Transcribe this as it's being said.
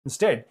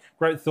Instead,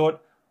 Grote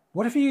thought,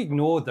 what if he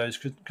ignored those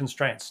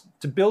constraints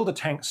to build a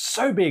tank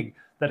so big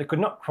that it could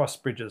not cross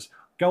bridges,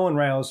 go on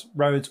rails,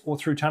 roads, or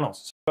through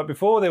tunnels? But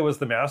before there was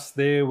the mouse,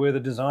 there were the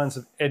designs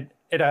of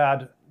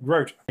Eduard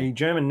Grote, a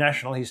German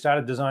national. He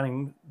started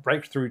designing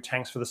breakthrough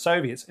tanks for the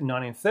Soviets in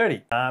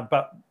 1930.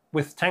 But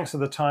with tanks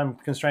of the time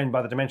constrained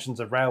by the dimensions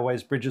of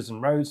railways, bridges,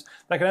 and roads,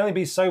 they could only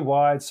be so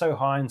wide, so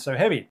high, and so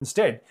heavy.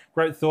 Instead,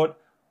 Grote thought,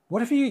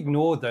 what if he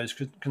ignored those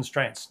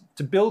constraints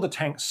to build a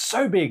tank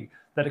so big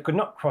that it could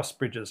not cross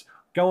bridges,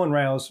 go on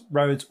rails,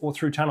 roads, or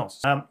through tunnels?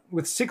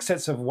 With 6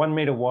 sets of 1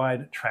 meter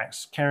wide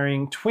tracks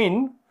carrying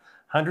twin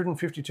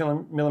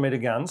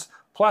 152mm guns,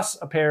 plus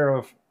a pair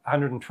of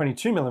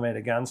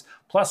 122mm guns,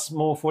 plus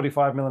more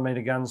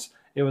 45mm guns,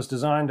 it was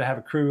designed to have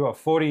a crew of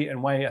 40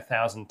 and weigh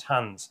 1,000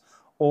 tons,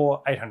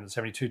 or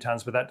 872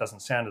 tons, but that doesn't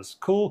sound as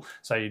cool,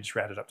 so you just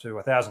round it up to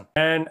 1,000.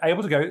 And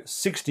able to go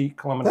 60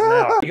 kilometers an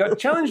hour. He got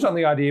challenged on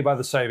the idea by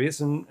the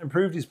Soviets and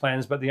improved his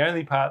plans, but the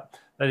only part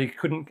that he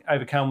couldn't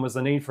overcome was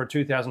the need for a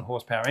 2,000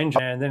 horsepower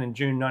engine. And then in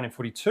June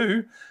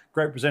 1942,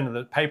 Grote presented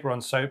the paper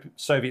on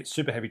Soviet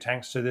super heavy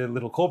tanks to the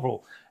Little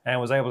Corporal and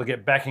was able to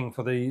get backing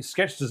for the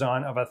sketch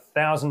design of a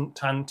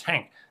 1,000-ton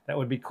tank that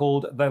would be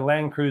called the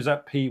Land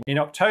Cruiser P. In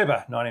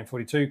October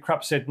 1942,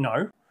 Krupp said,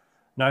 no,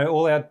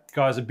 all our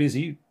guys are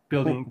busy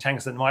building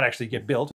tanks that might actually get built.